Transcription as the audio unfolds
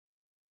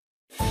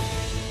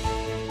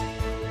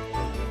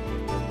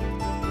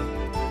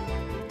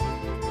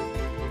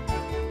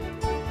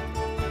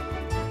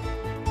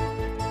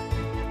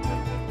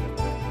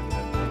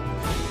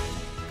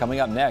Coming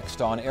up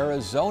next on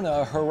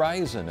Arizona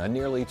Horizon, a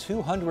nearly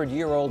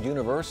 200-year-old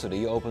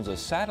university opens a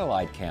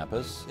satellite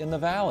campus in the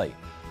valley.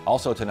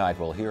 Also tonight,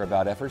 we'll hear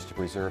about efforts to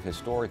preserve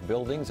historic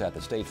buildings at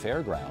the State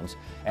Fairgrounds,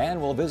 and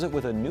we'll visit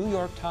with a New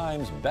York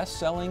Times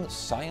best-selling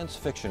science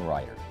fiction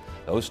writer.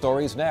 Those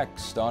stories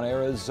next on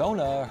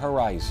Arizona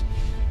Horizon.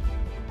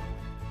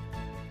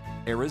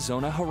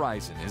 Arizona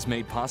Horizon is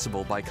made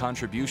possible by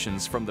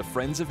contributions from the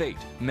Friends of Eight,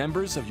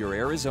 members of your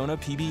Arizona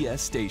PBS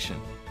station.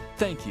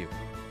 Thank you.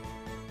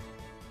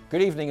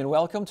 Good evening and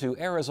welcome to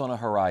Arizona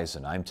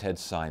Horizon. I'm Ted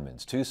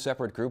Simons. Two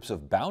separate groups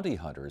of bounty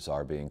hunters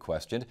are being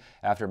questioned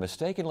after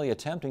mistakenly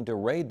attempting to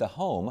raid the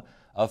home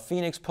of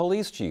Phoenix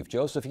Police Chief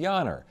Joseph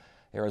Yonner.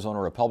 Arizona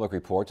Republic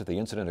reports that the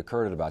incident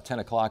occurred at about 10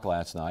 o'clock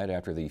last night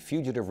after the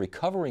fugitive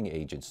recovering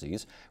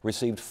agencies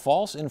received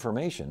false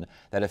information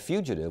that a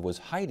fugitive was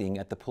hiding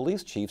at the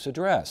police chief's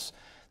address.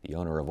 The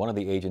owner of one of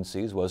the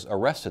agencies was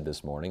arrested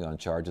this morning on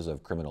charges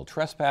of criminal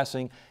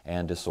trespassing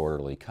and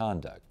disorderly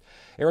conduct.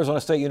 Arizona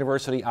State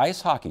University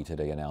ice hockey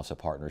today announced a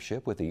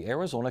partnership with the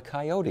Arizona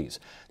Coyotes.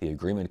 The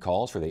agreement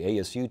calls for the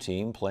ASU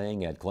team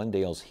playing at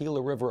Glendale's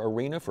Gila River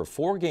Arena for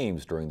 4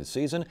 games during the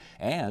season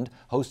and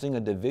hosting a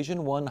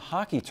Division I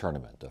hockey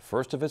tournament, the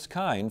first of its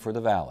kind for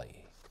the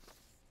Valley.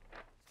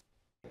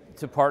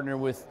 To partner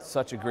with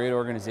such a great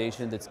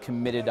organization that's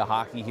committed to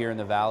hockey here in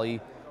the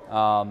Valley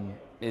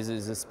is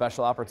a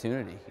special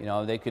opportunity. You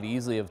know, they could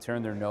easily have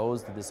turned their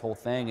nose to this whole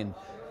thing, and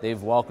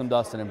they've welcomed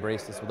us and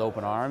embraced us with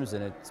open arms,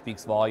 and it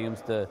speaks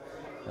volumes to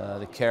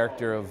the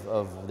character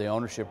of the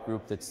ownership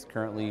group that's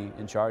currently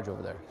in charge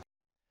over there.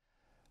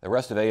 The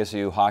rest of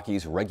ASU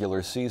hockey's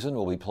regular season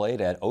will be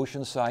played at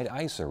Oceanside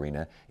Ice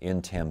Arena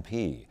in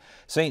Tempe.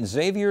 St.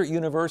 Xavier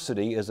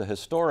University is a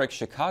historic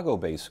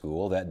Chicago-based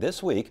school that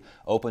this week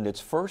opened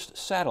its first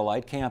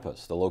satellite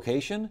campus. The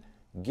location?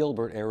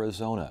 Gilbert,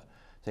 Arizona.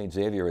 St.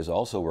 Xavier is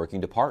also working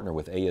to partner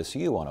with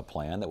ASU on a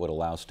plan that would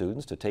allow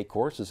students to take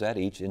courses at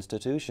each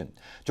institution.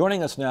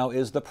 Joining us now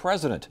is the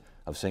president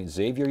of St.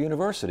 Xavier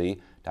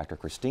University, Dr.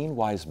 Christine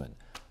Wiseman.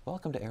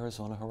 Welcome to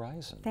Arizona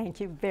Horizon. Thank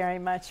you very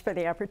much for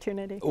the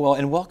opportunity. Well,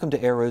 and welcome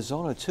to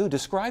Arizona, too.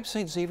 Describe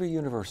St. Xavier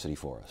University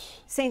for us.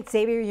 St.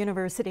 Xavier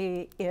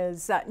University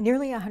is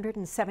nearly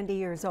 170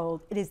 years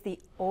old. It is the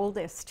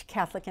oldest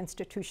Catholic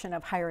institution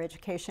of higher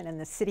education in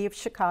the city of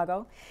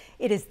Chicago.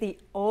 It is the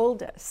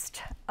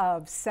oldest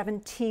of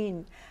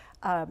 17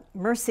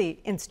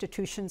 Mercy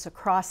institutions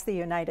across the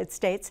United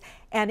States,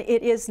 and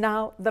it is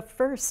now the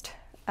first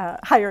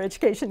higher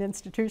education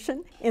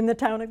institution in the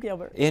town of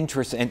Gilbert.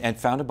 Interesting. And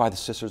founded by the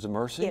Sisters of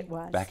Mercy? It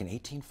was. Back in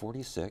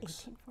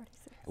 1846?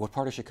 What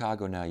part of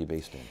Chicago now are you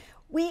based in?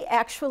 We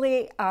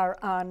actually are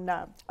on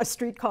a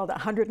street called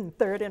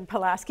 103rd in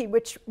Pulaski,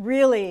 which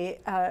really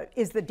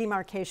is the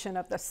demarcation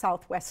of the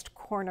southwest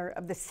corner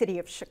of the city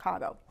of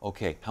Chicago.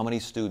 Okay. How many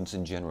students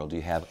in general do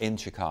you have in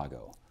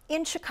Chicago?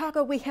 In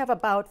Chicago, we have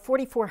about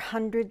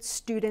 4,400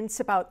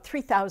 students, about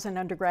 3,000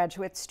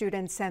 undergraduate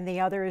students, and the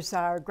others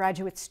are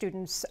graduate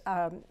students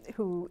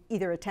who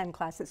either attend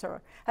classes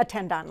or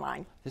attend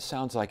online. This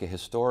sounds like a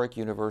historic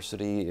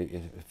university.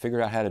 It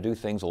figured out how to do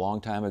things a long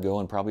time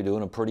ago and probably doing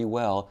them pretty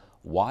well.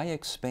 Why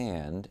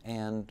expand,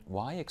 and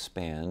why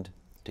expand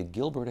to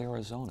Gilbert,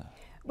 Arizona?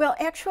 Well,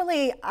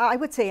 actually, I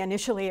would say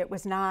initially it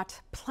was not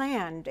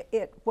planned.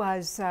 It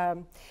was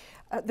the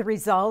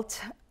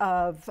result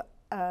of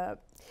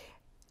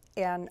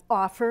an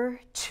offer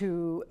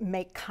to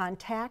make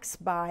contacts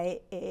by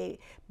a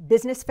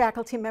business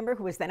faculty member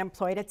who was then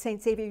employed at St.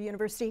 Xavier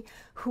University,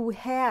 who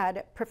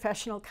had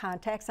professional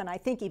contacts, and I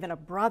think even a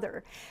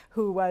brother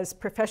who was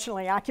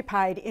professionally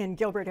occupied in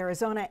Gilbert,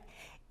 Arizona,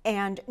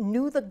 and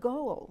knew the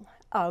goal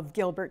of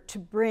Gilbert to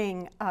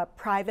bring a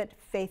private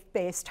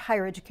faith-based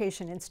higher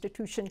education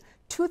institution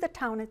to the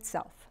town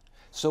itself.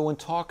 So when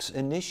talks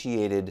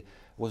initiated,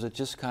 was it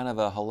just kind of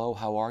a hello,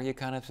 how are you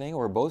kind of thing, or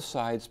were both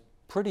sides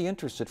pretty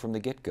interested from the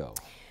get-go?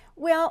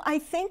 Well, I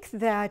think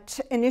that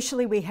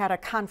initially we had a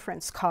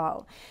conference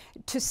call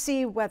to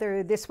see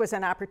whether this was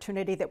an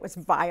opportunity that was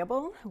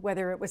viable,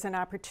 whether it was an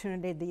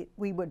opportunity that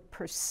we would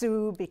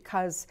pursue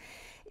because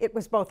it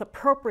was both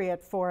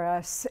appropriate for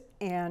us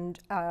and,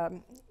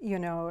 you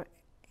know,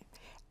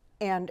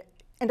 and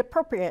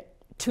appropriate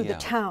to the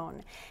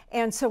town.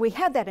 And so we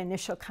had that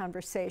initial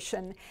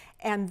conversation,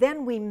 and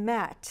then we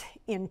met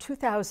in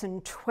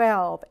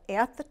 2012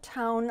 at the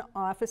town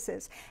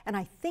offices, and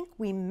I think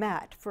we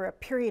met for a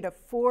period of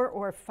 4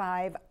 or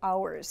 5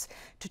 hours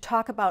to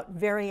talk about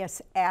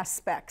various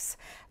aspects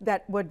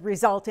that would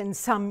result in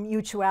some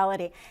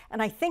mutuality.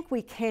 And I think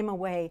we came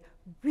away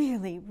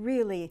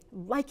really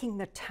liking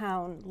the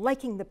town,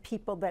 liking the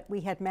people that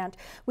we had met.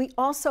 We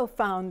also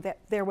found that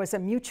there was a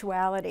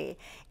mutuality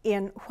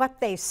in what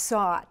they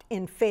sought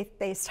in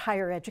faith-based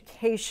higher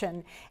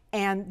education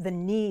and the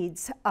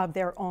needs of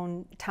their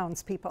own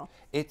townspeople.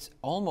 It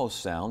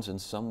almost sounds in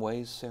some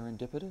ways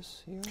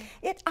serendipitous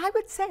here? I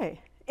would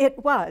say. It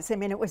was. I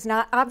mean, it was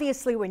not,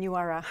 obviously when you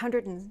are a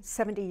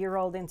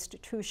 170-year-old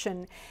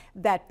institution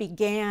that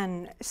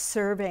began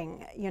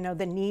serving,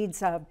 the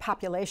needs of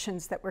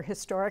populations that were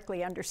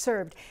historically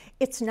underserved,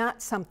 it's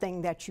not something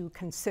that you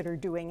consider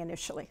doing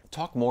initially.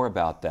 Talk more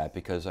about that,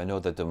 because I know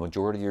that the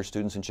majority of your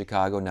students in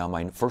Chicago now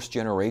first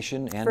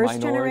generation and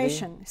first minority?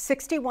 Generation,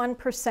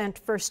 61%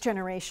 first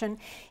generation.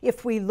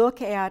 If we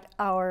look at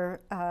our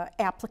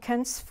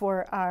applicants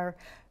for our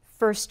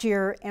first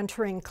year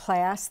entering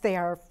class, they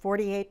are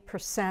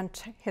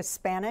 48%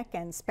 Hispanic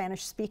and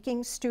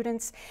Spanish-speaking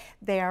students.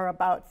 They are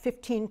about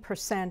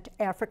 15%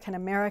 African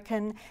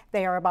American.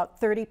 They are about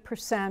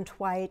 30%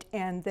 white,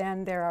 and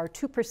then there are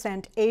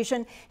 2%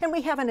 Asian, and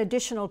we have an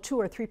additional 2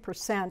 or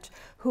 3%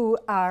 who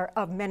are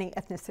of many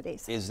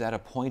ethnicities. Is that a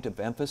point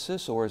of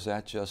emphasis, or is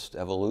that just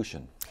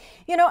evolution?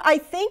 I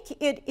think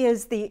it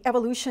is the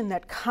evolution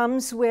that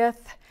comes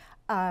with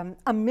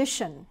a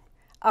mission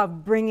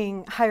of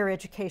bringing higher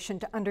education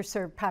to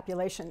underserved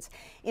populations.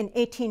 In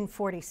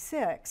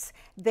 1846,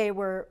 they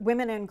were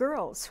women and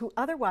girls who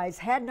otherwise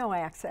had no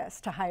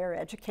access to higher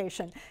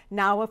education.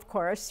 Now, of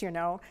course,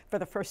 for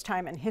the first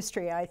time in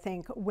history, I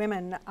think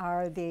women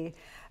are the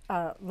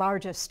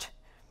largest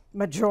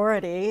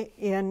majority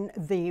in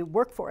the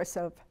workforce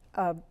of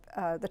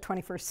the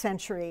 21st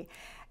century.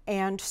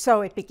 And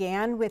so it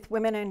began with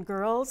women and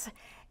girls,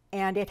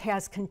 and it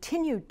has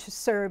continued to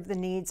serve the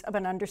needs of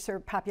an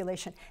underserved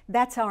population.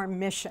 That's our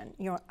mission.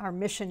 Our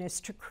mission is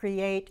to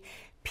create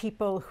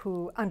people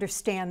who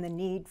understand the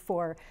need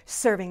for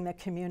serving the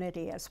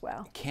community as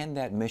well. Can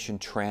that mission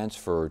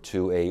transfer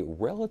to a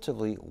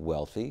relatively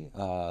wealthy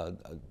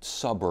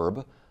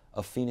suburb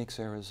of Phoenix,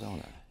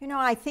 Arizona?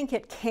 I think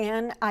it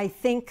can. I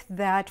think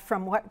that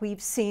from what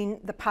we've seen,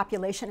 the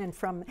population, and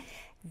from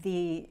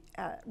the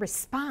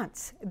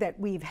response that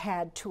we've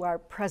had to our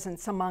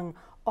presence among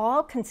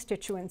all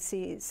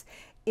constituencies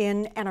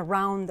in and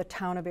around the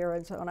town of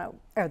Arizona,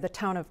 or the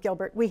town of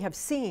Gilbert, we have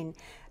seen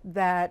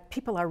that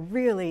people are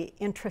really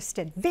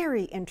interested,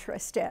 very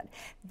interested.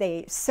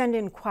 They send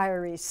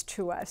inquiries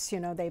to us.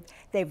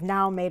 They've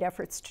now made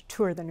efforts to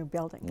tour the new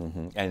building.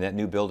 Mm-hmm. And that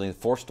new building,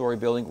 4-story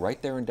building, right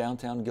there in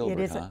downtown Gilbert,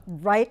 It is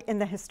right in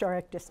the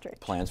historic district.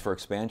 Plans for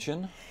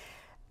expansion?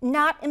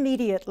 Not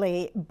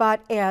immediately,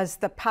 but as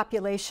the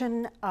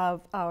population of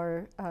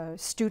our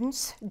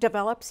students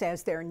develops,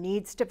 as their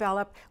needs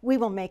develop, we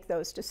will make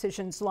those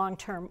decisions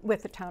long-term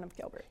with the town of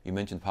Gilbert. You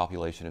mentioned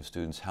population of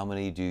students. How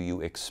many do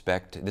you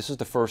expect? This is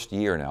the first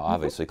year now,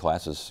 obviously.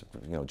 Classes,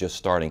 just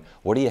starting.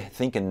 What are you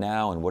thinking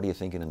now, and what are you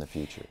thinking in the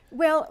future?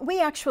 Well, we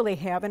actually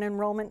have an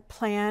enrollment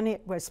plan.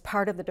 It was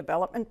part of the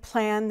development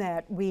plan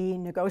that we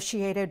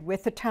negotiated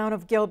with the town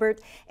of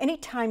Gilbert.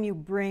 Anytime you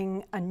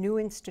bring a new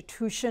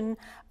institution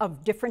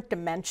of different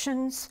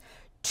dimensions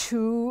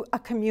to a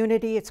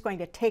community, it's going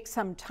to take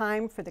some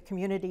time for the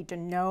community to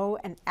know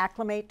and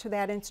acclimate to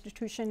that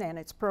institution and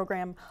its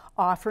program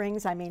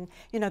offerings. I mean,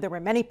 there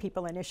were many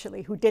people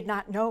initially who did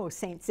not know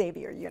St.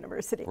 Xavier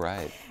University.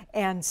 Right.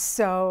 And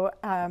so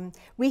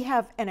we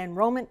have an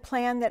enrollment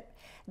plan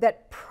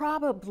that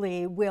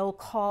probably will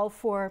call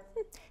for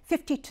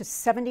 50 to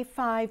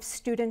 75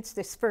 students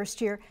this first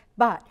year,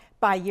 but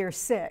by year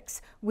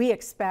 6, we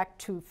expect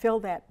to fill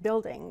that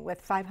building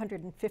with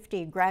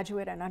 550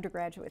 graduate and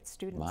undergraduate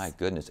students. My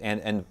goodness.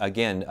 And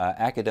again,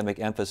 academic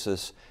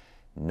emphasis,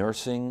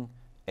 nursing,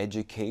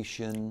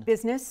 education,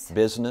 business.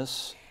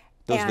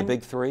 Those are the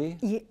big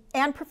 3?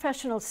 And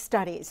professional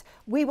studies.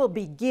 We will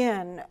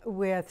begin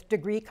with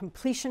degree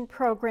completion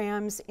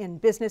programs in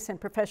business and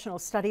professional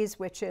studies,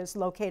 which is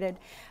located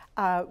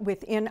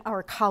within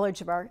our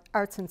College of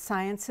Arts and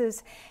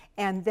Sciences.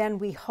 And then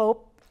we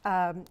hope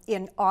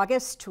in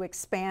August to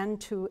expand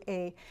to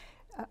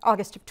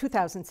August of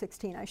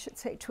 2016, I should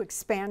say, to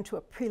expand to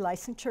a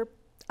pre-licensure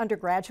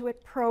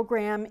undergraduate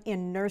program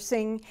in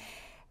nursing.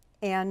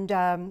 And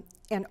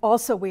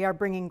also we are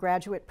bringing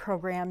graduate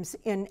programs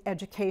in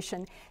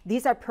education.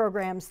 These are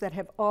programs that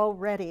have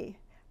already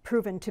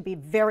proven to be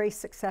very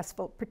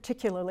successful,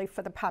 particularly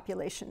for the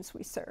populations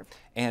we serve.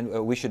 And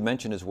we should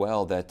mention as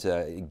well that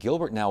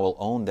Gilbert now will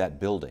own that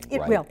building,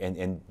 right? It will.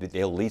 And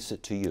they'll lease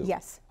it to you?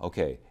 Yes.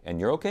 Okay. And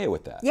you're okay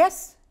with that?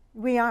 Yes,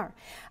 we are.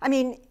 I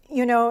mean,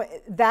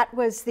 that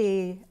was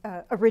the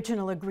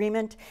original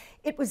agreement.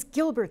 It was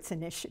Gilbert's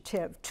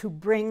initiative to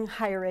bring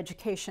higher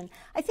education,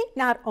 I think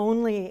not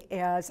only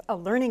as a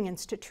learning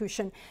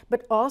institution,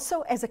 but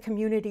also as a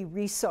community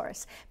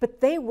resource.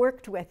 But they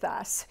worked with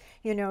us,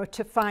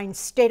 to find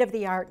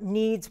state-of-the-art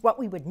needs, what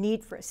we would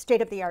need for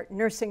state-of-the-art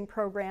nursing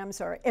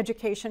programs or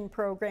education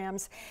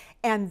programs,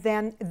 and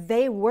then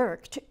they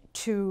worked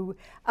to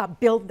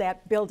build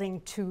that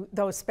building to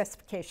those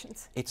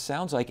specifications. It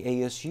sounds like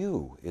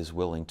ASU is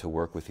willing to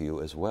work with you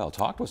as well.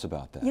 Talk to us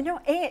about that.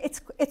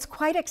 It's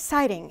quite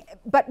exciting,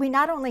 but we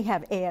not only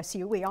have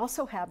ASU, we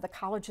also have the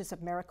colleges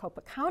of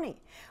Maricopa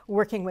County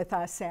working with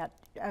us at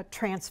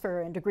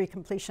transfer and degree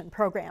completion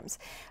programs.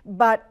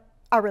 But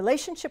Our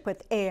relationship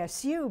with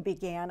ASU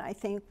began, I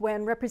think,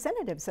 when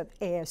representatives of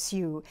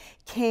ASU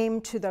came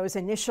to those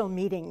initial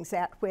meetings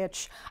at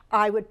which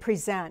I would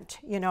present,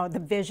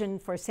 the vision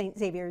for St.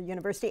 Xavier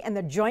University and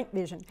the joint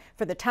vision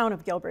for the town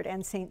of Gilbert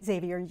and St.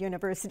 Xavier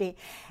University.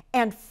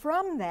 And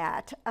from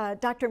that,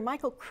 Dr.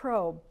 Michael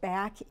Crow,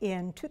 back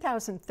in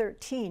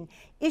 2013,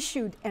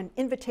 issued an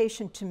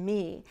invitation to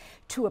me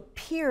to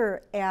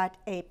appear at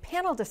a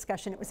panel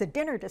discussion. It was a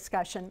dinner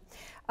discussion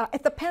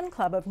at the Penn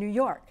Club of New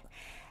York.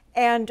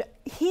 And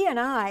he and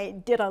I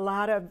did a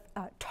lot of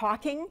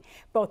talking,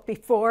 both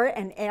before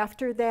and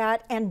after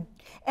that,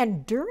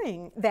 and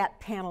during that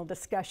panel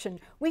discussion,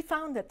 we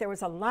found that there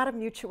was a lot of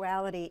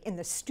mutuality in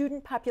the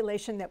student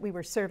population that we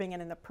were serving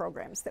and in the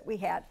programs that we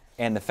had.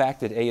 And the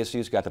fact that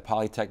ASU's got the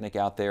Polytechnic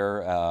out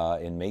there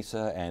in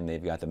Mesa, and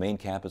they've got the main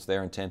campus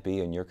there in Tempe,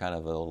 and you're kind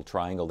of a little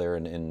triangle there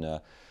in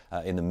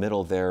the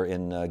middle there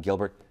in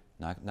Gilbert.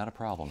 Not a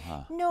problem,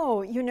 huh?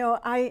 No,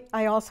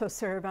 I also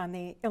serve on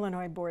the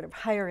Illinois Board of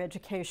Higher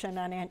Education,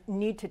 and I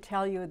need to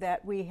tell you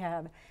that we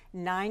have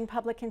 9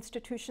 public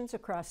institutions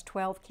across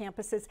 12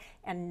 campuses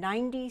and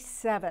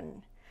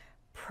 97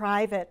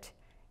 private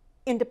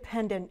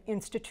independent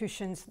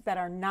institutions that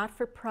are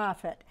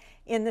not-for-profit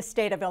in the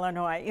state of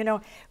Illinois.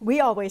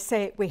 We always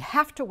say we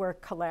have to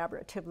work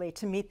collaboratively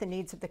to meet the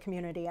needs of the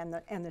community and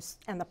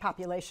the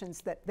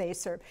populations that they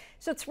serve.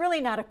 So it's really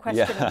not a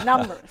question of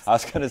numbers. I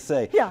was going to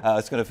say,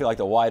 it's going to feel like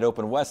the wide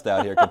open West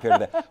out here compared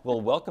to that.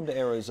 Well, welcome to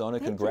Arizona.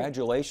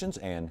 Congratulations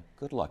and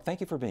good luck. Thank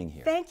you for being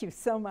here. Thank you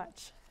so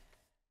much.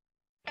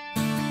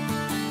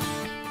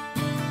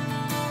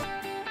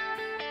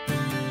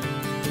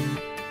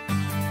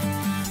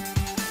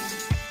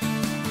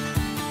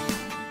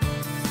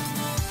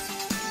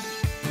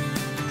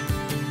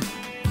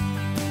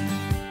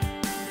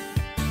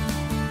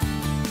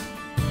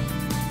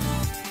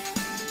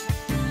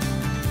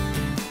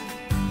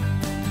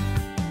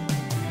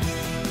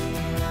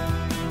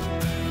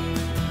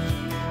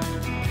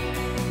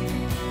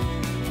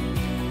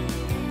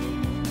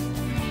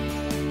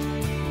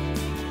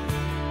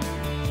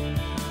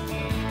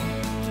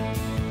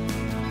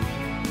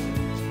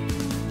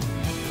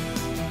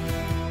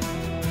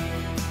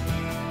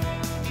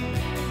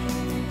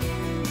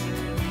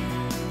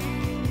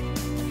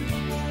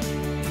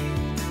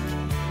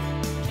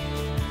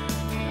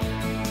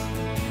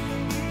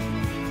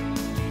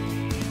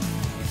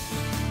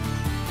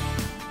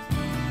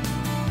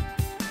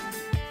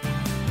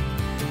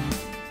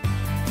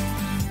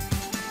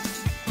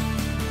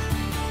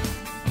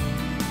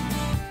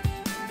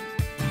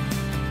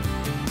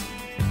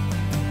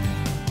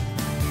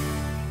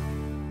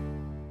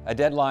 A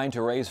deadline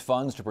to raise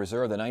funds to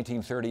preserve the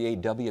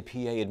 1938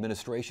 WPA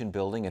administration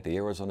building at the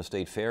Arizona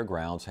State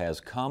Fairgrounds has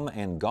come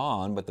and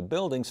gone, but the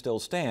building still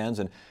stands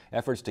and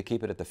efforts to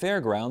keep it at the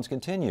fairgrounds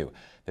continue.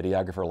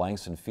 Videographer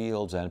Langston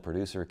Fields and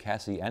producer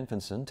Cassie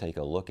Enfinson take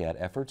a look at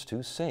efforts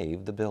to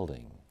save the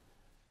building.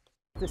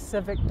 The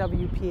civic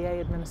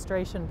WPA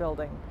administration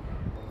building.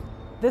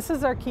 This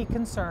is our key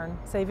concern,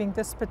 saving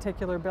this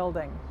particular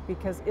building,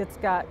 because it's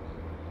got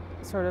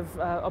sort of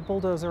a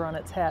bulldozer on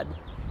its head.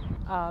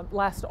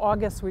 Last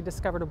August we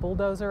discovered a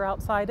bulldozer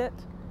outside it,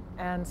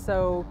 and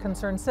so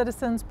concerned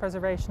citizens,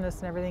 preservationists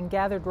and everything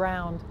gathered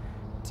round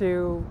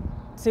to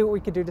see what we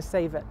could do to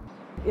save it.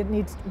 It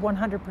needs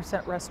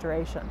 100%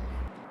 restoration.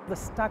 The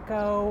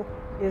stucco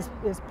is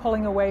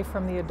pulling away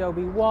from the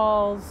adobe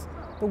walls,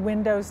 the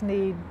windows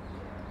need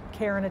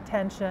care and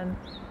attention.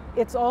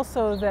 It's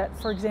also that,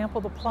 for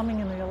example, the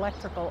plumbing and the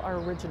electrical are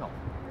original.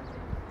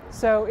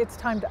 So it's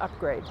time to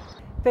upgrade.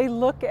 They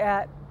look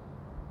at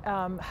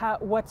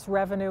what's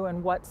revenue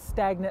and what's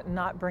stagnant and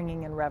not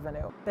bringing in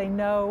revenue. They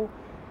know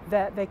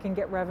that they can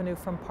get revenue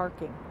from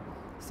parking.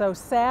 So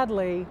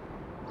sadly,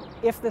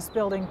 if this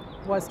building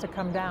was to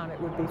come down,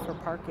 it would be for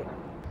parking.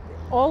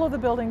 All of the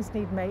buildings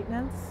need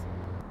maintenance.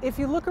 If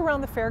you look around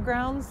the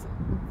fairgrounds,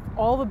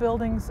 all the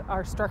buildings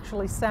are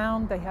structurally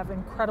sound. They have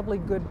incredibly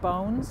good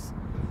bones,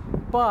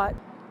 but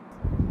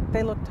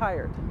they look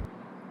tired.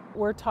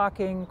 We're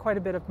talking quite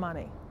a bit of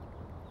money,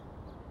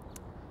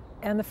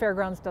 and the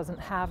fairgrounds doesn't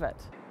have it.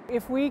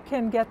 If we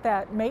can get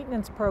that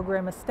maintenance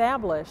program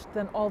established,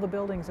 then all the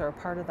buildings are a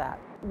part of that.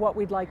 What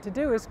we'd like to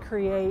do is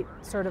create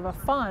sort of a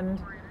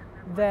fund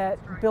that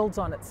builds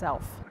on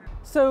itself.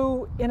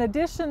 So in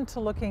addition to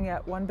looking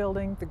at one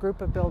building, the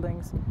group of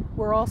buildings,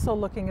 we're also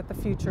looking at the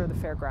future of the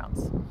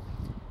fairgrounds.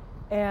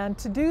 And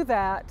to do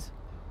that,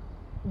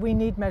 we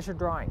need measured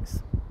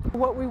drawings.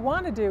 What we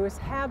want to do is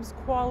have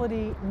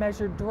quality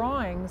measured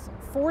drawings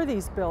for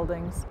these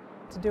buildings.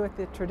 To do it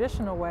the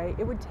traditional way,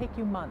 it would take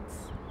you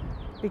months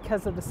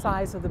because of the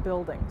size of the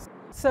buildings.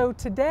 So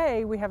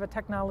today we have a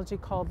technology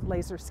called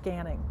laser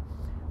scanning.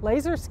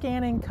 Laser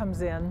scanning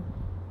comes in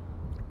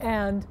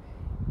and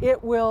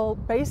it will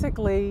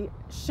basically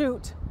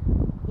shoot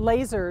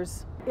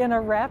lasers in a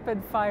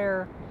rapid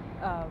fire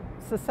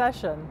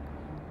succession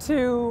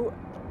to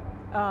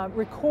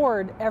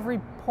record every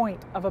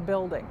point of a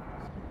building.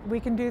 We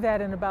can do that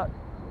in about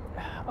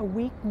a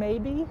week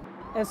maybe.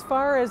 As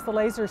far as the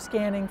laser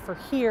scanning for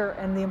here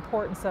and the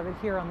importance of it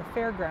here on the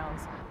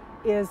fairgrounds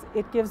is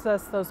it gives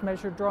us those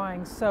measured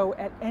drawings, so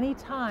at any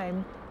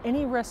time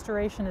any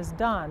restoration is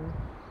done,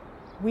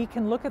 we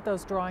can look at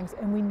those drawings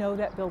and we know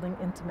that building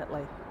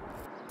intimately.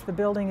 If the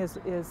building is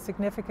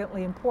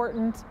significantly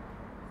important,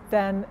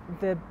 then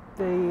the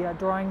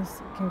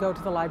drawings can go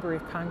to the Library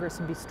of Congress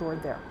and be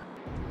stored there.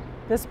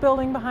 This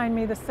building behind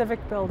me, the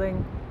Civic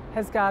Building,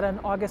 has got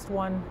an August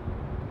 1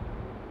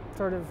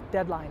 sort of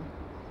deadline.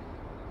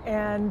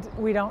 And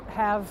we don't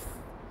have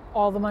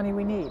all the money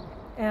we need.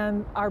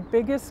 And our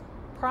biggest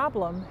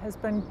problem has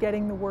been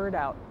getting the word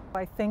out.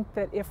 I think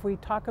that if we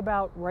talk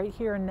about right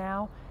here and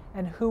now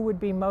and who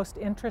would be most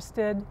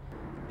interested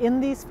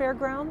in these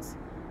fairgrounds,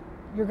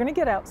 you're going to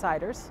get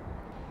outsiders,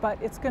 but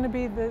it's going to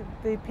be the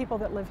people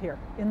that live here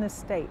in this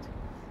state.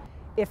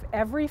 If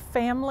every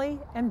family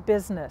and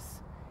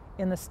business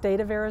in the state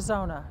of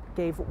Arizona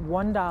gave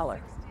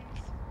 $1,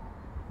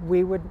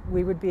 we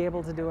would be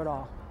able to do it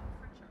all.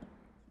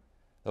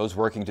 Those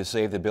working to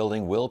save the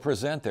building will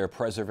present their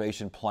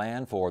preservation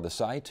plan for the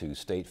site to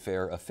State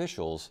Fair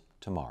officials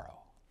tomorrow.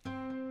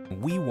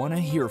 We want to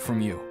hear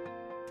from you.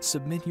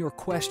 Submit your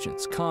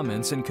questions,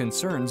 comments, and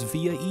concerns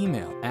via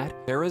email at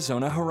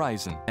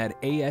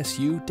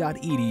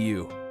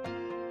arizonahorizon@asu.edu.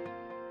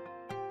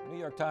 New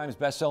York Times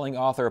bestselling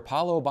author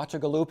Paolo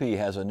Bacigalupi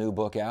has a new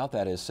book out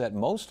that is set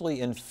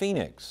mostly in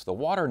Phoenix. The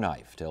Water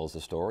Knife tells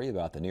the story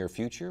about the near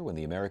future when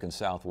the American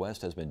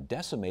Southwest has been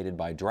decimated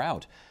by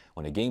drought.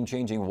 When a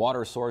game-changing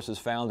water source is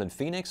found in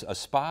Phoenix, a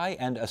spy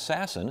and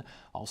assassin,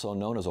 also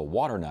known as a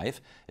water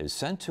knife, is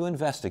sent to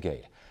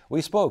investigate.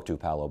 We spoke to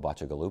Paolo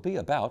Bacigalupi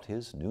about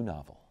his new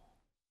novel.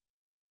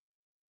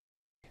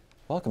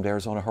 Welcome to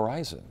Arizona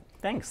Horizon.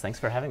 Thanks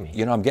for having me.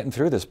 You know, I'm getting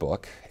through this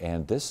book,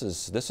 and this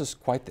is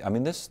quite, I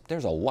mean, there's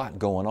a lot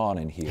going on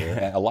in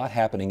here, a lot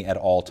happening at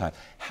all times.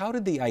 How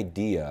did the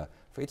idea,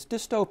 it's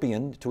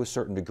dystopian to a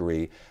certain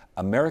degree,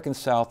 American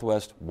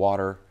Southwest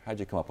water, how'd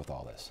you come up with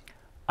all this?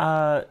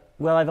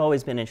 Well, I've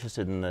always been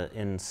interested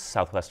in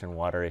Southwestern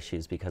water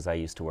issues because I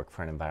used to work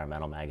for an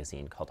environmental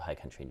magazine called High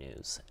Country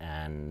News.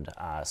 And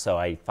so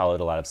I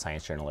followed a lot of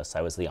science journalists.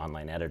 I was the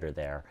online editor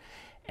there.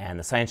 And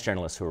the science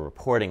journalists who were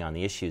reporting on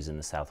the issues in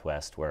the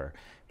Southwest were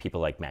people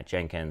like Matt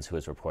Jenkins, who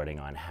was reporting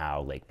on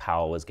how Lake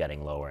Powell was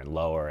getting lower and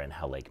lower, and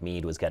how Lake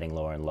Mead was getting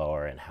lower and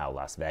lower, and how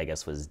Las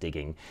Vegas was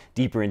digging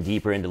deeper and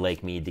deeper into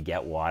Lake Mead to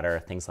get water,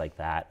 things like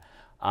that.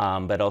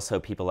 But also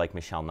people like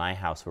Michelle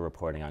Nijhuis were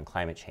reporting on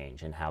climate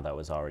change and how that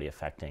was already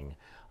affecting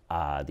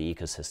the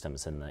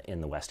ecosystems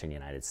in the western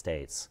United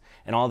States.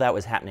 And all that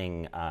was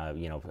happening,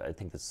 you know, I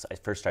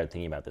first started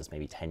thinking about this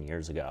maybe 10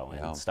 years ago,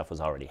 and stuff was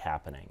already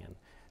happening. And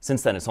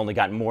since then, it's only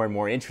gotten more and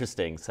more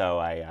interesting. So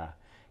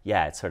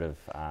yeah, it sort of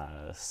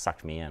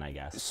sucked me in, I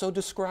guess. So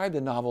describe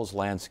the novel's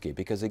landscape,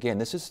 because again,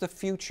 this is the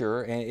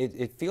future, and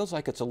it feels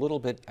like it's a little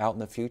bit out in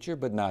the future,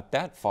 but not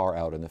that far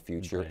out in the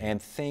future, right. And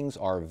things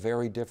are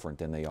very different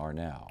than they are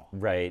now.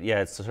 Right,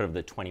 yeah, it's sort of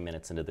the 20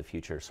 minutes into the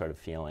future sort of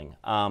feeling.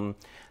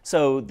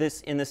 So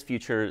in this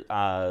future,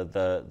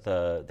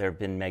 there have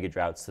been mega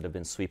droughts that have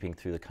been sweeping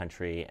through the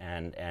country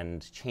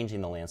and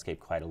changing the landscape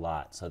quite a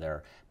lot. So there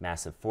are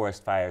massive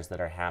forest fires that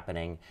are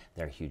happening,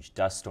 there are huge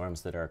dust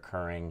storms that are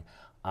occurring.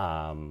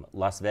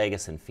 Las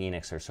Vegas and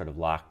Phoenix are sort of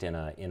locked in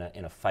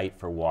a fight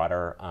for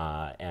water,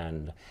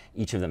 and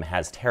each of them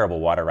has terrible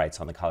water rights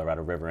on the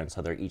Colorado River, and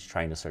so they're each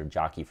trying to sort of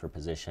jockey for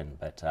position.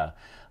 But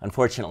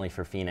unfortunately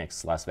for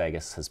Phoenix, Las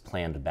Vegas has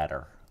planned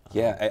better.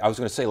 Yeah, I was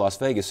going to say Las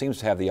Vegas seems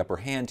to have the upper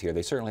hand here.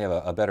 They certainly have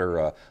a better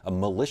a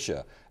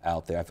militia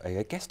out there.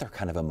 I guess they're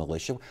kind of a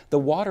militia. The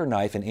Water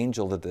Knife and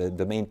Angel,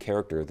 the main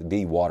character,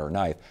 the Water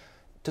Knife,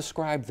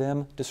 describe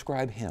them,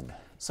 describe him.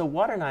 So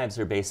water knives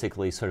are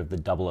basically sort of the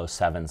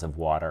 007s of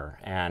water,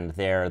 and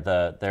they're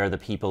the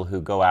people who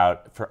go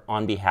out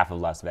on behalf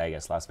of Las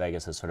Vegas. Las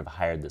Vegas has sort of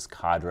hired this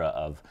cadre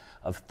of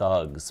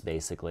thugs,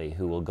 basically,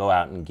 who will go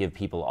out and give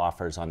people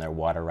offers on their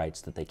water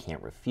rights that they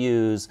can't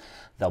refuse.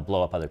 They'll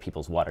blow up other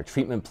people's water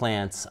treatment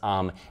plants,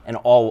 and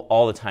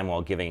all the time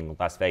while giving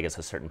Las Vegas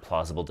a certain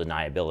plausible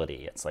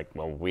deniability. It's like,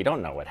 well, we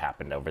don't know what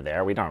happened over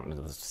there. We don't.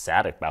 It was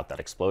sad about that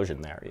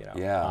explosion there, you know.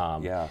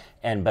 Yeah,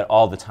 but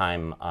all the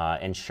time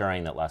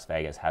ensuring that Las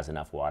Vegas has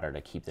enough water to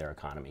keep their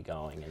economy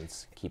going and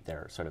keep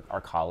their sort of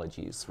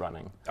arcologies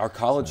running.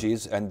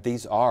 Arcologies, and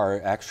these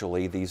are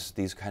actually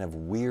these kind of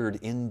weird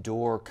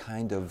indoor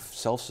kind of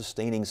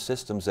self-sustaining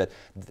systems that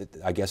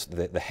I guess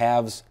the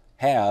haves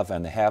have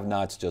and the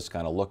have-nots just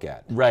kind of look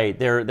at. Right,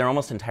 they're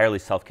almost entirely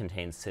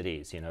self-contained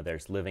cities. You know,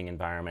 there's living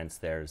environments,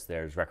 there's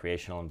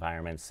recreational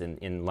environments.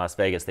 In Las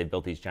Vegas, they've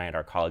built these giant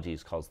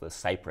arcologies called the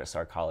Cypress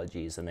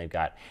arcologies, and they've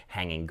got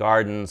hanging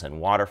gardens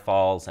and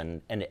waterfalls,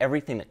 and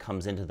everything that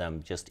comes into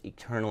them just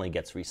eternally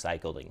gets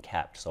recycled and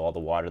kept. So all the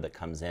water that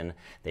comes in,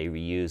 they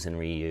reuse and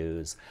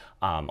reuse.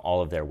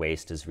 All of their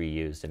waste is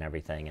reused and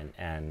everything,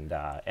 and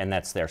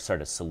that's their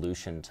sort of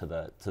solution to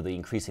the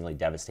increasingly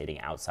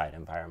devastating outside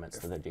environments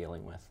that they're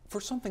dealing with. For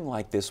something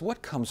like this,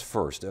 what comes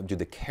first? Do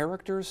the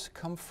characters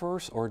come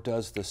first, or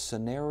does the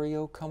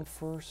scenario come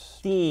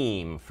first?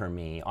 Theme for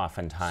me,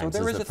 oftentimes,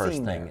 so is the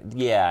first thing.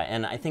 Yeah,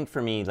 and I think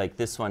for me, like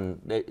this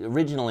one,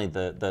 originally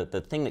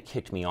the thing that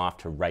kicked me off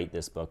to write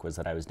this book was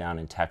that I was down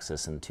in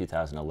Texas in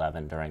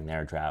 2011 during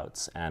their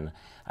droughts, and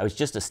I was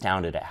just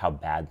astounded at how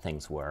bad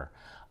things were.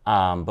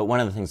 But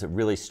one of the things that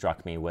really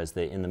struck me was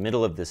that in the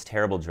middle of this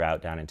terrible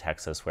drought down in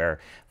Texas, where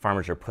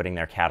farmers are putting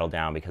their cattle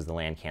down because the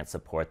land can't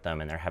support them,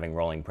 and they're having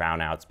rolling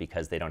brownouts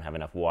because they don't have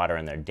enough water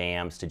in their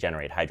dams to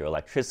generate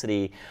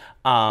hydroelectricity,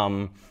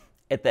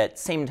 at that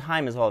same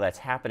time as all that's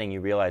happening, you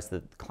realize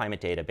that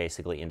climate data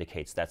basically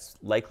indicates that's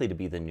likely to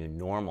be the new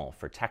normal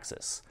for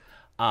Texas.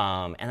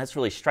 And that's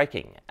really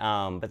striking.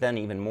 But then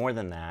even more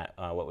than that,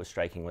 what was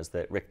striking was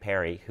that Rick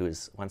Perry, who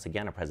is once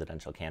again a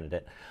presidential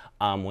candidate,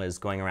 was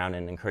going around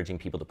and encouraging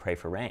people to pray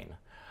for rain.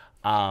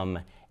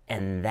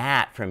 And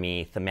that, for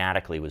me,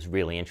 thematically was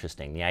really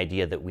interesting. The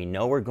idea that we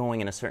know we're going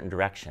in a certain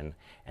direction,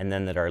 and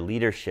then that our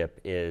leadership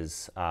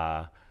is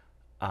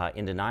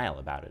in denial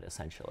about it,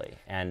 essentially.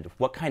 And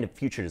what kind of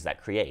future does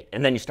that create?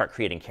 And then you start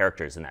creating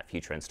characters in that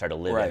future and start to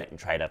live in it and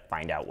try to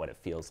find out what it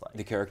feels like.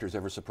 The characters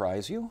ever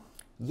surprise you?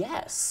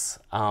 Yes,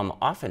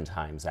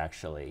 oftentimes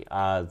actually.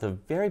 The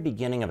very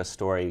beginning of a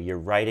story, you're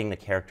writing the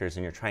characters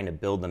and you're trying to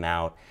build them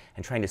out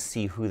and trying to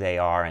see who they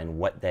are and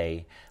what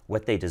they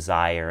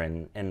desire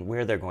and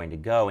where they're going to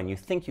go, and you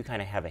think you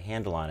kind of have a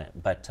handle on it.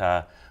 But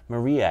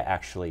Maria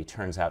actually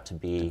turns out to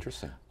be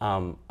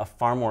a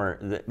far more.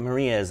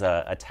 Maria is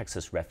a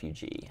Texas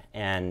refugee,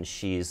 and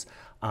she's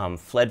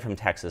fled from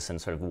Texas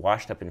and sort of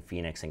washed up in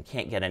Phoenix and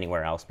can't get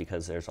anywhere else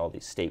because there's all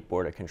these state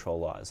border control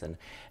laws. And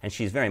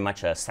she's very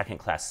much a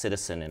second-class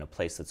citizen in a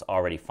place that's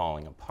already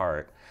falling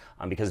apart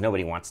because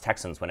nobody wants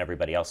Texans when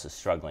everybody else is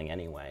struggling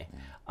anyway.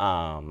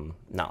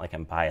 Not like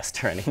I'm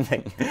biased or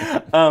anything.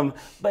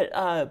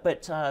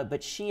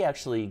 But she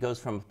actually goes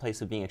from a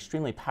place of being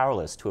extremely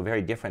powerless to a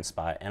very different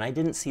spot, and I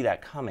didn't see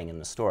that coming in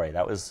the story.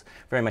 That was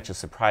very much a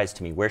surprise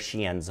to me. Where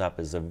she ends up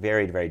is a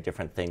very, very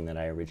different thing than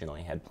I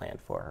originally had planned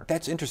for her.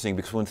 That's interesting,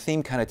 because when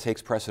theme kind of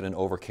takes precedent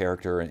over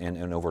character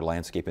and over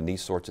landscape and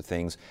these sorts of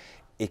things,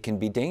 it can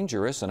be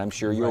dangerous, and I'm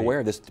sure you're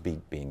aware of this, to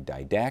be being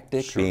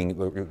didactic,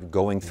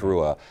 going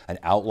through an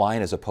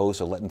outline as opposed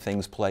to letting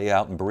things play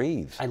out and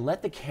breathe. I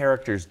let the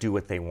characters do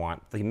what they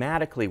want.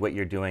 Thematically, what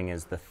you're doing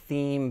is the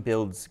theme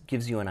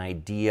gives you an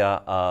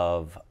idea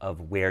of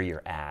where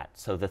you're at.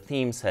 So the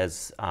theme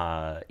says,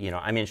 you know,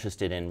 I'm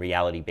interested in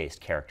reality-based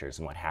characters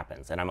and what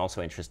happens, and I'm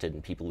also interested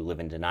in people who live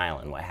in denial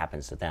and what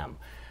happens to them.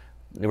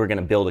 We're going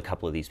to build a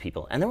couple of these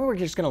people, and then we're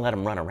just going to let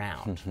them run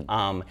around.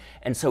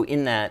 And so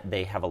in that,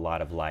 they have a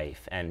lot of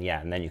life, and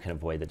yeah, and then you can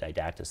avoid the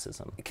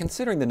didacticism.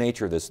 Considering the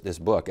nature of this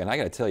book, and I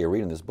got to tell you,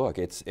 reading this book,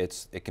 it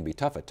can be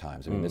tough at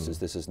times. I mean,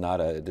 this is not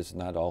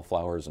all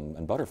flowers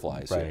and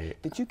butterflies. Right.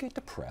 Did you get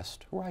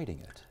depressed writing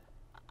it?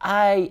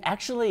 I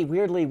actually,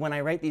 weirdly, when I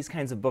write these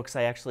kinds of books,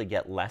 I actually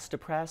get less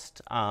depressed.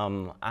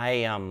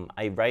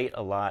 I write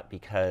a lot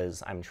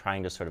because I'm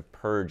trying to sort of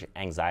purge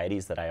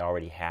anxieties that I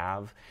already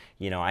have.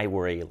 You know, I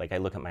worry, like I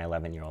look at my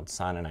 11-year-old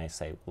son and I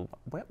say, well,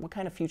 what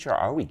kind of future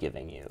are we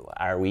giving you?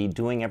 Are we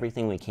doing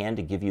everything we can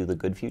to give you the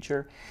good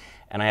future?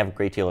 And I have a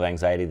great deal of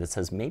anxiety that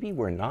says, maybe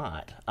we're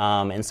not.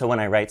 And so when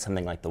I write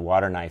something like The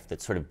Water Knife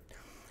that sort of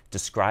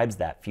describes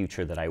that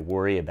future that I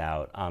worry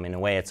about, in a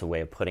way it's a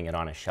way of putting it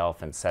on a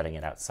shelf and setting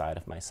it outside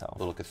of myself. A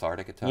little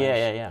cathartic at times?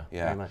 Yeah.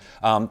 Very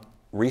much.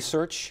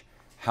 Research,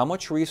 how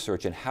much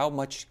research and how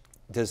much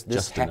does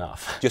this Just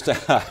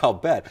enough. I'll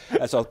bet.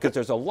 So, because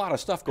there's a lot of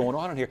stuff going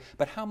on in here,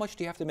 but how much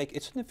do you have to make?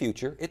 It's in the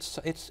future, it's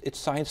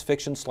science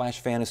fiction /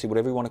 fantasy,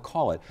 whatever you want to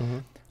call it.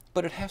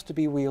 But it has to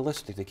be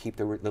realistic to keep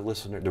the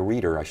listener, the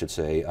reader, I should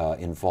say,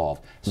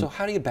 involved. So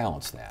how do you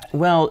balance that?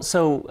 Well,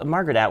 so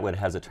Margaret Atwood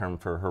has a term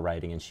for her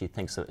writing, and she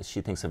thinks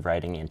of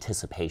writing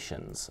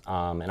anticipations,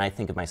 and I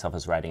think of myself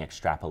as writing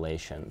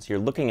extrapolations. You're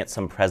looking at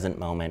some present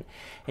moment,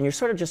 and you're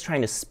sort of just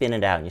trying to spin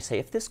it out, and you say,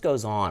 if this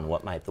goes on,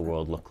 what might the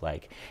world look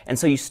like? And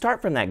so you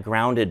start from that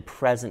grounded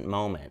present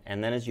moment,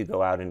 and then as you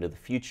go out into the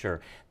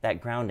future, that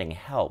grounding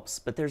helps.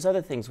 But there's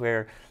other things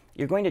where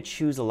you're going to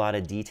choose a lot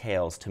of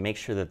details to make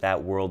sure that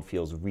that world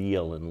feels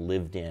real and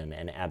lived in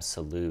and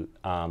absolute.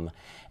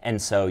 And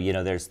so, you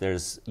know,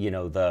 there's you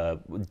know, the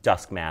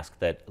dusk mask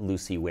that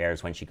Lucy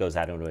wears when she goes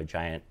out into a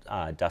giant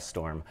dust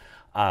storm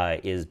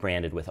is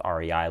branded with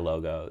REI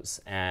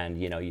logos.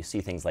 And, you know, you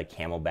see things like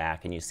Camelback,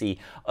 and you see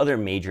other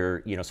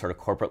major, you know, sort of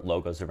corporate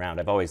logos around.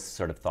 I've always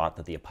sort of thought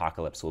that the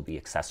apocalypse will be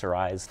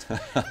accessorized.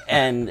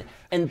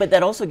 But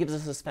that also gives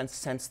us a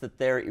sense that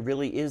there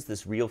really is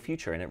this real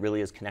future, and it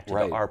really is connected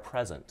to our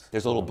present.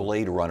 There's a little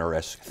Blade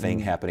Runner-esque thing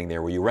happening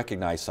there where you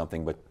recognize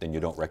something, but then you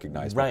don't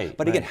recognize it.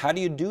 But again, how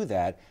do you do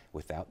that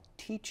without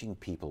teaching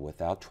people,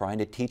 without trying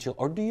to teach,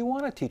 or do you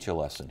want to teach a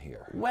lesson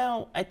here?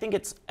 Well, I think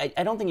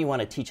I don't think you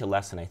want to teach a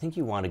lesson. I think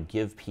you want to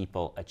give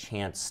people a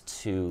chance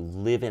to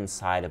live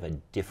inside of a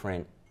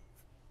different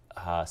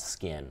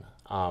skin.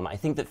 I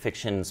think that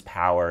fiction's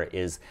power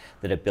is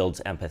that it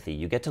builds empathy.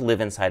 You get to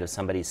live inside of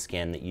somebody's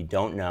skin that you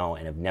don't know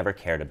and have never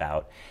cared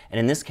about. And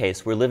in this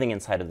case, we're living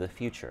inside of the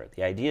future.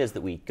 The idea is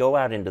that we go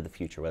out into the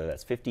future, whether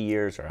that's 50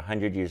 years or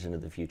 100 years into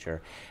the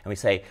future, and we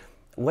say,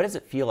 what does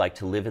it feel like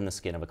to live in the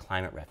skin of a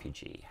climate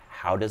refugee?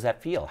 How does that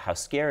feel? How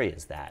scary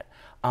is that?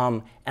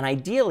 And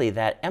ideally,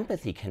 that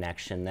empathy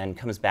connection then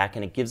comes back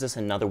and it gives us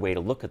another way to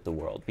look at the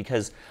world.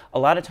 Because a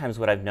lot of times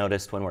what I've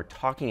noticed when we're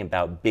talking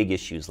about big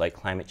issues like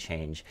climate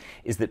change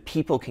is that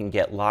people can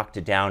get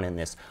locked down in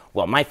this,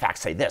 well, my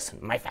facts say this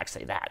and my facts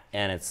say that.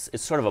 And it's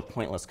sort of a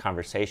pointless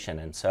conversation.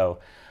 And so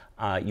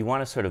you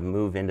want to sort of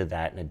move into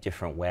that in a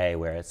different way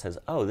where it says,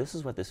 oh, this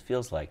is what this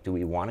feels like. Do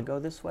we want to go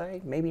this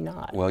way? Maybe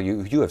not. Well,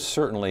 you have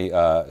certainly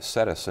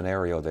set a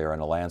scenario there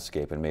in a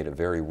landscape and made it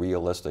very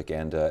realistic,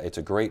 and it's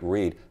a great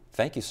read.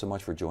 Thank you so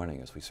much for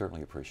joining us. We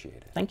certainly appreciate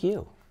it. Thank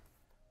you.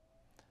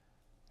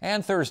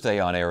 And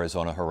Thursday on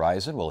Arizona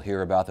Horizon, we'll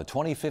hear about the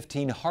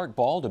 2015 Heart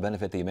Ball to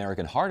benefit the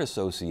American Heart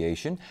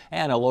Association,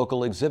 and a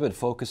local exhibit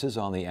focuses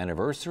on the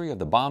anniversary of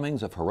the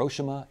bombings of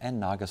Hiroshima and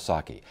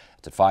Nagasaki.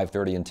 It's at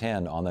 5:30 and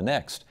 10 on the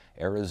next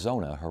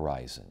Arizona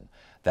Horizon.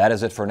 That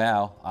is it for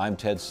now. I'm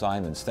Ted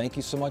Simons. Thank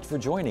you so much for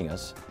joining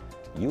us.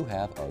 You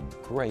have a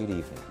great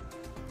evening.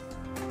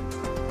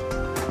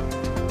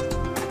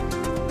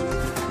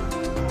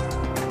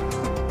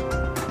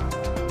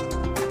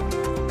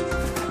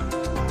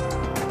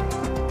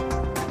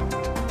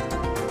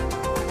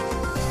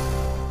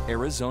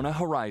 Arizona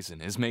Horizon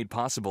is made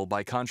possible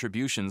by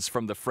contributions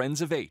from the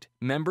Friends of 8,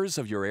 members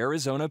of your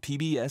Arizona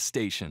PBS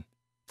station.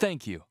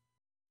 Thank you.